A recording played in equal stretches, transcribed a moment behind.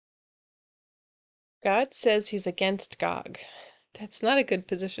God says he's against Gog. That's not a good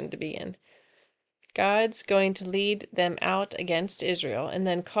position to be in. God's going to lead them out against Israel and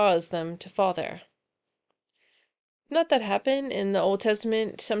then cause them to fall there. Not that happen in the Old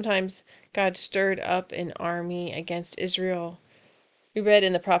Testament. Sometimes God stirred up an army against Israel. We read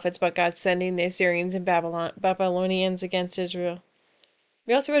in the prophets about God sending the Assyrians and Babylonians against Israel.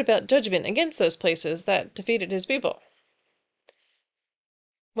 We also read about judgment against those places that defeated his people.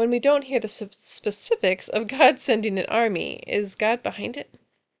 When we don't hear the specifics of God sending an army, is God behind it?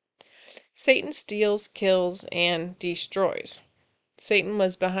 Satan steals, kills, and destroys. Satan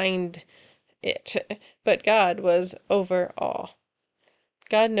was behind it, but God was over all.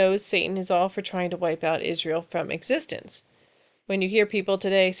 God knows Satan is all for trying to wipe out Israel from existence. When you hear people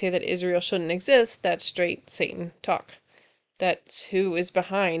today say that Israel shouldn't exist, that's straight Satan talk. That's who is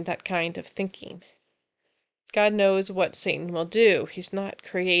behind that kind of thinking. God knows what Satan will do. He's not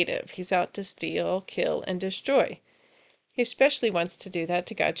creative. He's out to steal, kill, and destroy. He especially wants to do that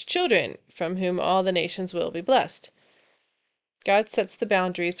to God's children, from whom all the nations will be blessed. God sets the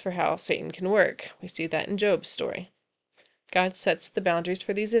boundaries for how Satan can work. We see that in Job's story. God sets the boundaries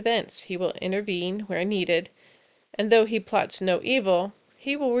for these events. He will intervene where needed, and though he plots no evil,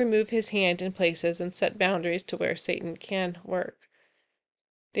 he will remove his hand in places and set boundaries to where Satan can work.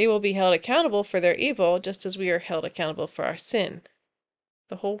 They will be held accountable for their evil, just as we are held accountable for our sin.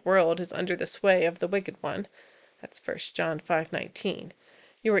 The whole world is under the sway of the wicked one. That's 1 John 5:19.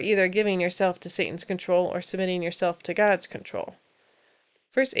 You are either giving yourself to Satan's control or submitting yourself to God's control.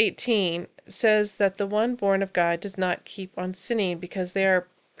 Verse 18 says that the one born of God does not keep on sinning because they are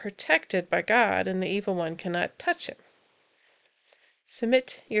protected by God and the evil one cannot touch him.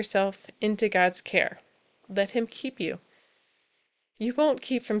 Submit yourself into God's care. Let him keep you. You won't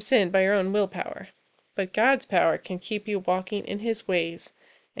keep from sin by your own willpower, but God's power can keep you walking in his ways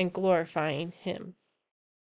and glorifying him.